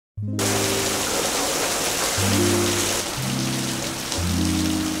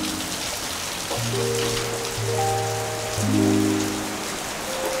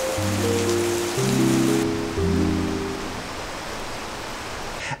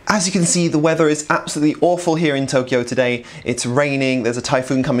As you can see, the weather is absolutely awful here in Tokyo today. It's raining, there's a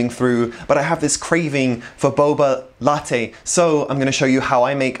typhoon coming through, but I have this craving for boba latte. So I'm going to show you how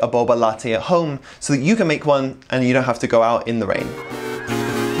I make a boba latte at home so that you can make one and you don't have to go out in the rain.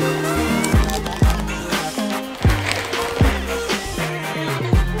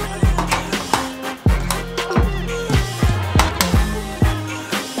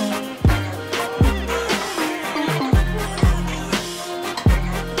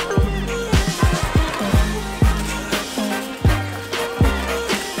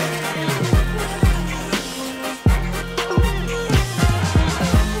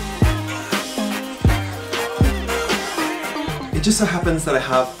 It just so happens that I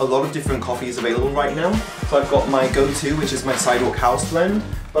have a lot of different coffees available right now. So I've got my go-to, which is my Sidewalk House blend,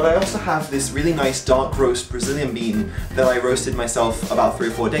 but I also have this really nice dark roast Brazilian bean that I roasted myself about 3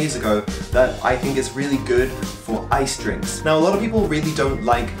 or 4 days ago that I think is really good for ice drinks. Now, a lot of people really don't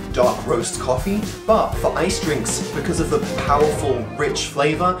like dark roast coffee, but for ice drinks, because of the powerful, rich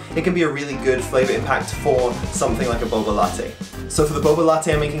flavor, it can be a really good flavor impact for something like a boba latte. So for the boba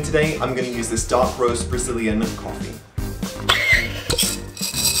latte I'm making today, I'm going to use this dark roast Brazilian coffee.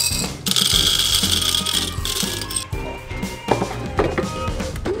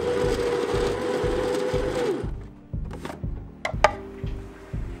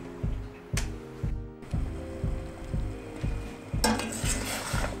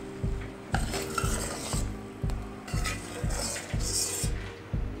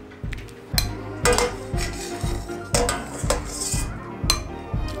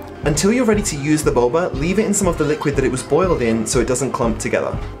 Until you're ready to use the boba, leave it in some of the liquid that it was boiled in so it doesn't clump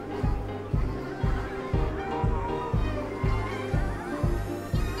together.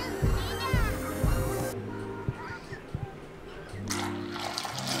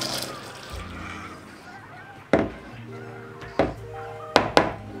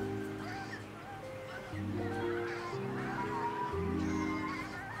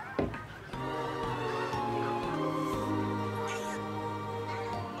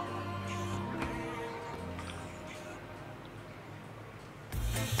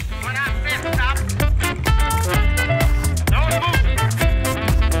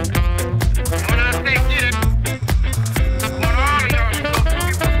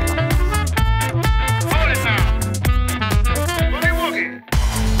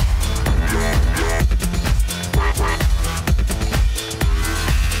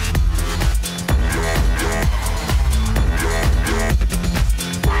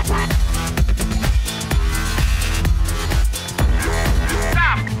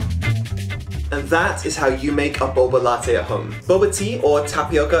 And that is how you make a boba latte at home. Boba tea, or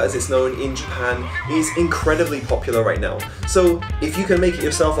tapioca as it's known in Japan, is incredibly popular right now. So if you can make it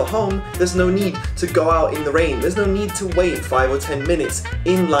yourself at home, there's no need to go out in the rain. There's no need to wait 5 or 10 minutes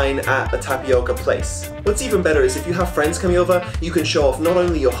in line at a tapioca place. What's even better is if you have friends coming over, you can show off not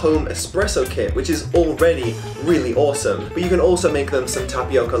only your home espresso kit, which is already really awesome, but you can also make them some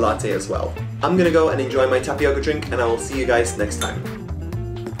tapioca latte as well. I'm gonna go and enjoy my tapioca drink, and I will see you guys next time.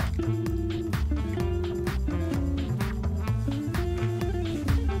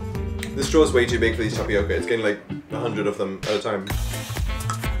 This straw is way too big for these tapioca. It's getting like 100 of them at a time.